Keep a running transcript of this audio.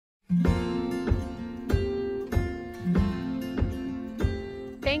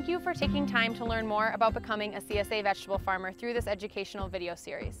Thank you for taking time to learn more about becoming a CSA vegetable farmer through this educational video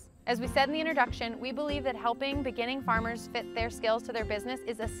series. As we said in the introduction, we believe that helping beginning farmers fit their skills to their business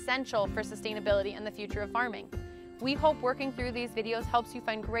is essential for sustainability and the future of farming. We hope working through these videos helps you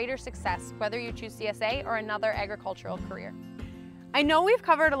find greater success, whether you choose CSA or another agricultural career. I know we've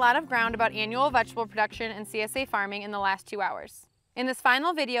covered a lot of ground about annual vegetable production and CSA farming in the last 2 hours. In this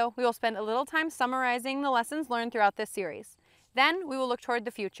final video, we will spend a little time summarizing the lessons learned throughout this series. Then we will look toward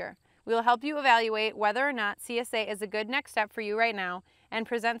the future. We will help you evaluate whether or not CSA is a good next step for you right now and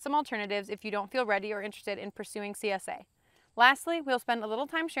present some alternatives if you don't feel ready or interested in pursuing CSA. Lastly, we'll spend a little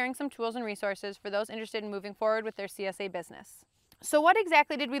time sharing some tools and resources for those interested in moving forward with their CSA business. So what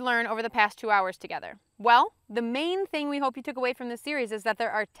exactly did we learn over the past 2 hours together? Well, the main thing we hope you took away from this series is that there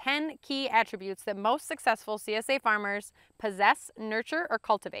are 10 key attributes that most successful CSA farmers possess, nurture, or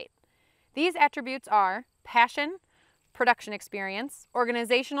cultivate. These attributes are passion, production experience,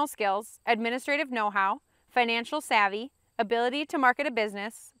 organizational skills, administrative know-how, financial savvy, ability to market a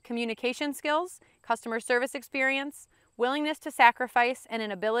business, communication skills, customer service experience, willingness to sacrifice, and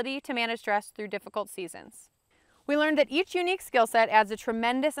an ability to manage stress through difficult seasons. We learned that each unique skill set adds a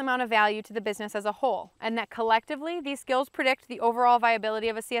tremendous amount of value to the business as a whole, and that collectively these skills predict the overall viability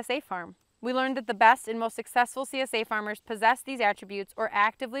of a CSA farm. We learned that the best and most successful CSA farmers possess these attributes or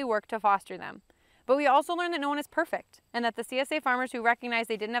actively work to foster them. But we also learned that no one is perfect, and that the CSA farmers who recognized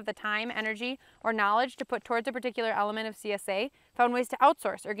they didn't have the time, energy, or knowledge to put towards a particular element of CSA found ways to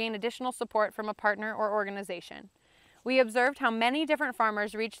outsource or gain additional support from a partner or organization. We observed how many different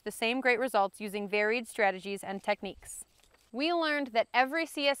farmers reached the same great results using varied strategies and techniques. We learned that every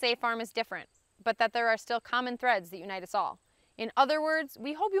CSA farm is different, but that there are still common threads that unite us all. In other words,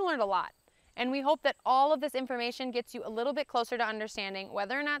 we hope you learned a lot, and we hope that all of this information gets you a little bit closer to understanding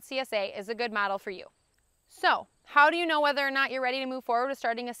whether or not CSA is a good model for you. So, how do you know whether or not you're ready to move forward with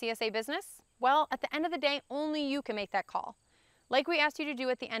starting a CSA business? Well, at the end of the day, only you can make that call. Like we asked you to do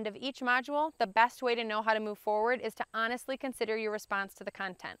at the end of each module, the best way to know how to move forward is to honestly consider your response to the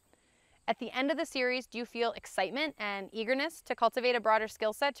content. At the end of the series, do you feel excitement and eagerness to cultivate a broader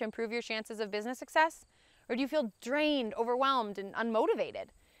skill set to improve your chances of business success? Or do you feel drained, overwhelmed, and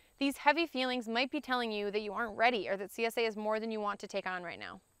unmotivated? These heavy feelings might be telling you that you aren't ready or that CSA is more than you want to take on right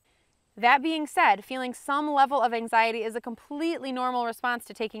now. That being said, feeling some level of anxiety is a completely normal response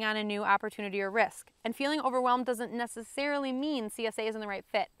to taking on a new opportunity or risk, and feeling overwhelmed doesn't necessarily mean CSA isn't the right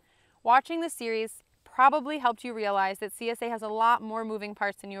fit. Watching this series probably helped you realize that CSA has a lot more moving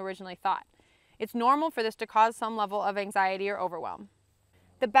parts than you originally thought. It's normal for this to cause some level of anxiety or overwhelm.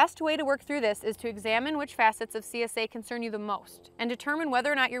 The best way to work through this is to examine which facets of CSA concern you the most and determine whether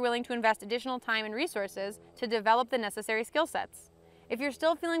or not you're willing to invest additional time and resources to develop the necessary skill sets. If you're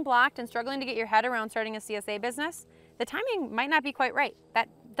still feeling blocked and struggling to get your head around starting a CSA business, the timing might not be quite right. That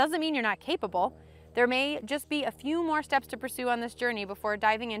doesn't mean you're not capable. There may just be a few more steps to pursue on this journey before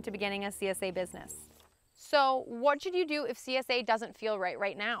diving into beginning a CSA business. So, what should you do if CSA doesn't feel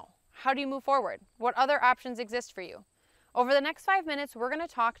right now? How do you move forward? What other options exist for you? Over the next 5 minutes, we're going to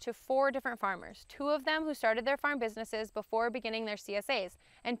talk to 4 different farmers, 2 of them who started their farm businesses before beginning their CSAs,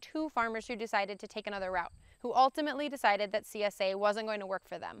 and 2 farmers who decided to take another route, who ultimately decided that CSA wasn't going to work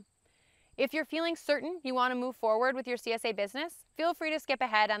for them. If you're feeling certain you want to move forward with your CSA business, feel free to skip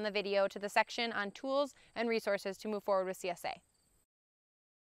ahead on the video to the section on tools and resources to move forward with CSA.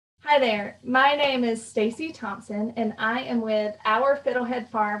 Hi there, my name is Stacy Thompson and I am with Our Fiddlehead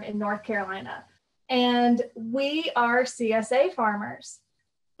Farm in North Carolina. And we are CSA farmers,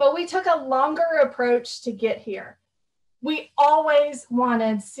 but we took a longer approach to get here. We always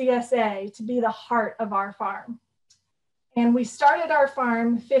wanted CSA to be the heart of our farm. And we started our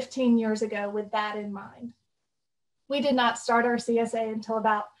farm 15 years ago with that in mind. We did not start our CSA until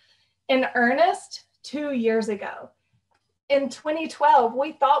about, in earnest, 2 years ago. In 2012,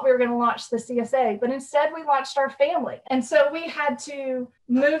 we thought we were going to launch the CSA, but instead we launched our family. And so we had to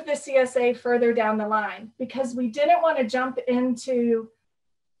move the CSA further down the line because we didn't want to jump into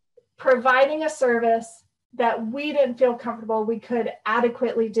providing a service that we didn't feel comfortable we could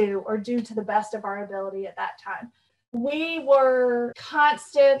adequately do or do to the best of our ability at that time. We were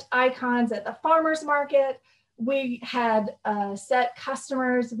constant icons at the farmers market. We had set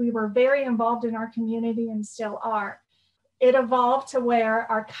customers. We were very involved in our community and still are. It evolved to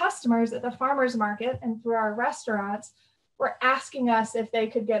where our customers at the farmers market and through our restaurants were asking us if they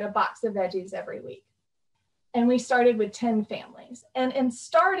could get a box of veggies every week. And we started with 10 families. And in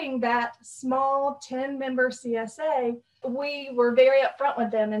starting that small 10-member CSA, we were very upfront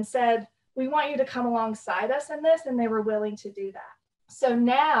with them and said, we want you to come alongside us in this, and they were willing to do that. So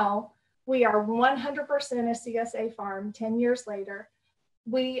now we are 100% a CSA farm 10 years later.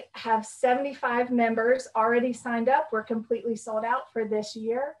 We have 75 members already signed up. We're completely sold out for this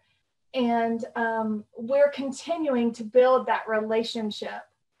year. And we're continuing to build that relationship.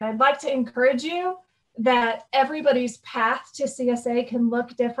 I'd like to encourage you that everybody's path to CSA can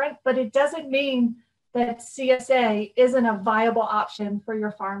look different, but it doesn't mean that CSA isn't a viable option for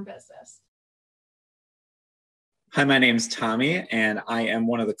your farm business. Hi, my name's Tommy, and I am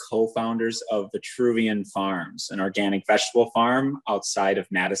one of the co-founders of Vitruvian Farms, an organic vegetable farm outside of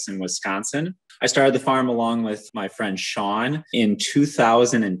Madison, Wisconsin. I started the farm along with my friend Sean in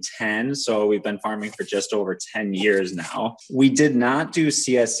 2010, so we've been farming for just over 10 years now. We did not do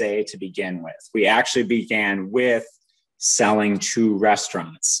CSA to begin with. We actually began with selling to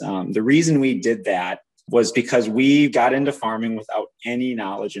restaurants. The reason we did that was because we got into farming without any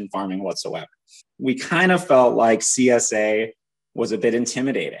knowledge in farming whatsoever. We kind of felt like CSA was a bit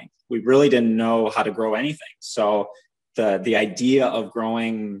intimidating. We really didn't know how to grow anything. So the idea of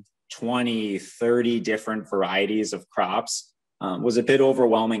growing 20, 30 different varieties of crops was a bit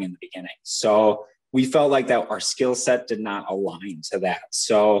overwhelming in the beginning. So we felt like that our skill set did not align to that.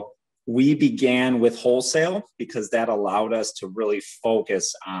 So we began with wholesale because that allowed us to really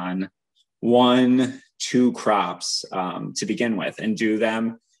focus on 1, 2 crops to begin with and do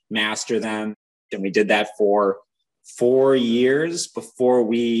them, master them. And we did that for 4 years before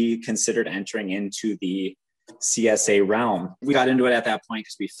we considered entering into the CSA realm. We got into it at that point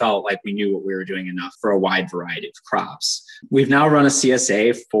because we felt like we knew what we were doing enough for a wide variety of crops. We've now run a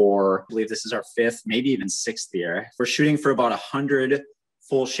CSA for, I believe this is our 5th, maybe even 6th year. We're shooting for about 100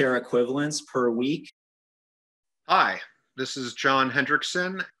 full share equivalents per week. Hi, this is John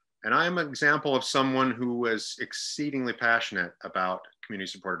Hendrickson, and I am an example of someone who was exceedingly passionate about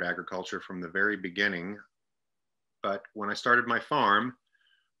community-supported agriculture from the very beginning. But when I started my farm,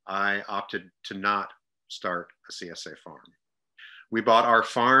 I opted to not start a CSA farm. We bought our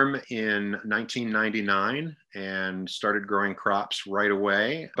farm in 1999 and started growing crops right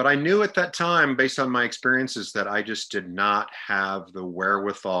away. But I knew at that time, based on my experiences, that I just did not have the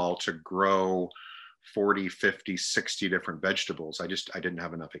wherewithal to grow 40, 50, 60 different vegetables. I didn't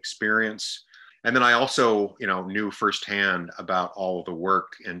have enough experience. And then I also, knew firsthand about all of the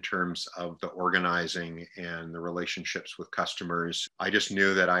work in terms of the organizing and the relationships with customers. I just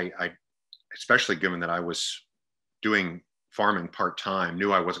knew that I especially given that I was doing farming part-time,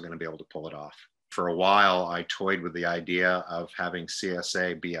 knew I wasn't going to be able to pull it off. For a while, I toyed with the idea of having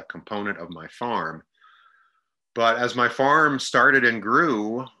CSA be a component of my farm. But as my farm started and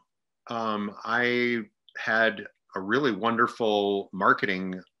grew, I had a really wonderful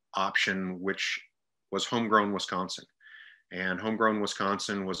marketing option, which was Homegrown Wisconsin. And Homegrown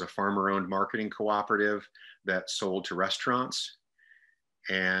Wisconsin was a farmer-owned marketing cooperative that sold to restaurants.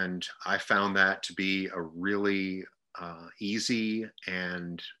 And I found that to be a really easy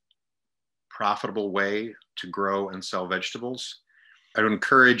and profitable way to grow and sell vegetables. I would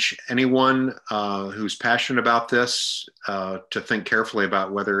encourage anyone who's passionate about this to think carefully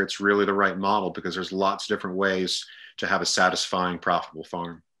about whether it's really the right model, because there's lots of different ways to have a satisfying, profitable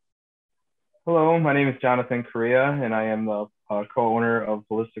farm. Hello, my name is Jonathan Correa, and I am the co-owner of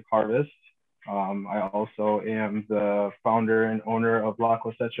Holistic Harvest. I also am the founder and owner of La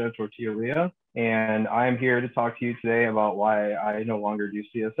Cosecha Tortilleria, and I am here to talk to you today about why I no longer do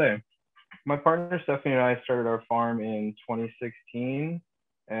CSA. My partner Stephanie and I started our farm in 2016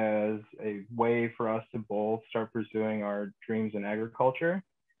 as a way for us to both start pursuing our dreams in agriculture.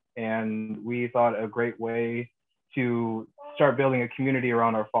 And we thought a great way to start building a community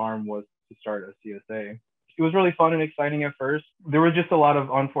around our farm was to start a CSA. It was really fun and exciting at first. There were just a lot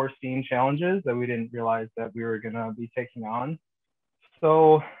of unforeseen challenges that we didn't realize that we were gonna be taking on.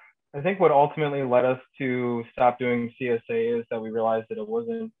 So I think what ultimately led us to stop doing CSA is that we realized that it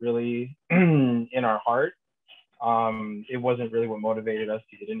wasn't really in our heart. It wasn't really what motivated us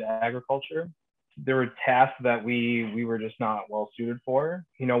to get into agriculture. There were tasks that we were just not well suited for.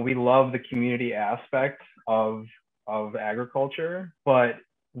 We love the community aspect of agriculture, but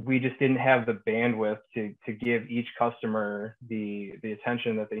we just didn't have the bandwidth to give each customer the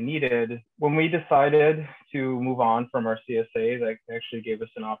attention that they needed. When we decided to move on from our CSA, that actually gave us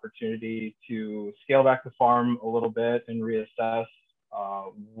an opportunity to scale back the farm a little bit and reassess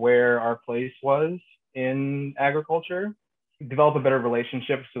where our place was in agriculture, develop a better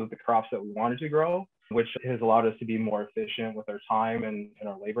relationship with the crops that we wanted to grow, which has allowed us to be more efficient with our time and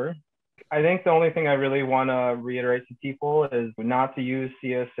our labor. I think the only thing I really want to reiterate to people is not to use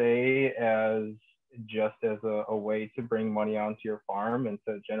CSA as just as a way to bring money onto your farm and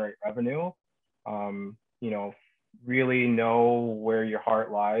to generate revenue. really know where your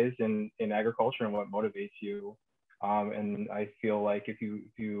heart lies in agriculture and what motivates you. And I feel like if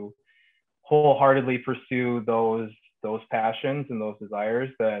you wholeheartedly pursue those passions and those desires,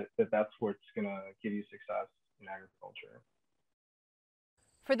 that's what's gonna give you success in agriculture.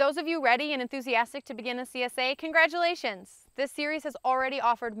 For those of you ready and enthusiastic to begin a CSA, congratulations! This series has already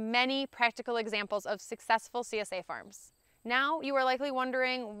offered many practical examples of successful CSA farms. Now you are likely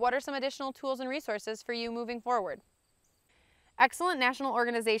wondering, what are some additional tools and resources for you moving forward? Excellent national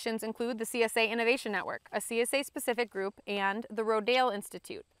organizations include the CSA Innovation Network, a CSA-specific group, and the Rodale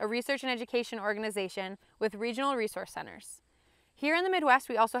Institute, a research and education organization with regional resource centers. Here in the Midwest,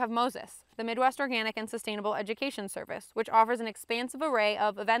 we also have MOSES, the Midwest Organic and Sustainable Education Service, which offers an expansive array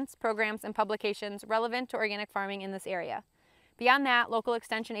of events, programs, and publications relevant to organic farming in this area. Beyond that, local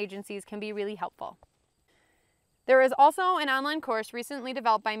extension agencies can be really helpful. There is also an online course recently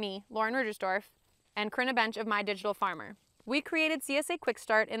developed by me, Lauren Ridgersdorf, and Corinna Bench of My Digital Farmer. We created CSA Quick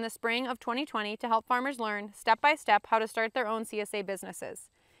Start in the spring of 2020 to help farmers learn step-by-step how to start their own CSA businesses.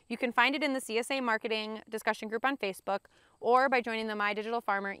 You can find it in the CSA Marketing discussion group on Facebook or by joining the My Digital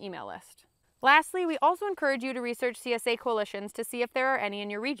Farmer email list. Lastly, we also encourage you to research CSA coalitions to see if there are any in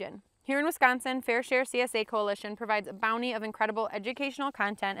your region. Here in Wisconsin, Fair Share CSA Coalition provides a bounty of incredible educational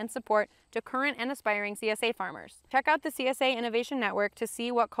content and support to current and aspiring CSA farmers. Check out the CSA Innovation Network to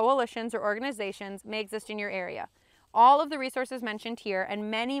see what coalitions or organizations may exist in your area. All of the resources mentioned here and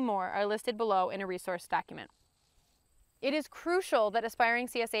many more are listed below in a resource document. It is crucial that aspiring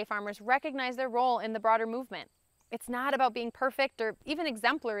CSA farmers recognize their role in the broader movement. It's not about being perfect or even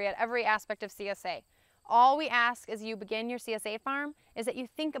exemplary at every aspect of CSA. All we ask as you begin your CSA farm is that you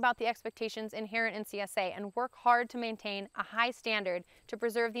think about the expectations inherent in CSA and work hard to maintain a high standard to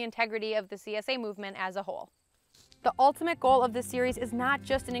preserve the integrity of the CSA movement as a whole. The ultimate goal of this series is not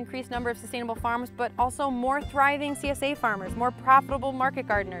just an increased number of sustainable farms, but also more thriving CSA farmers, more profitable market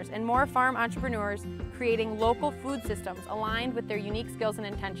gardeners, and more farm entrepreneurs creating local food systems aligned with their unique skills and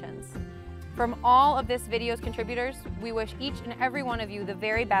intentions. From all of this video's contributors, we wish each and every one of you the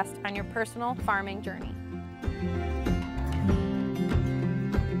very best on your personal farming journey.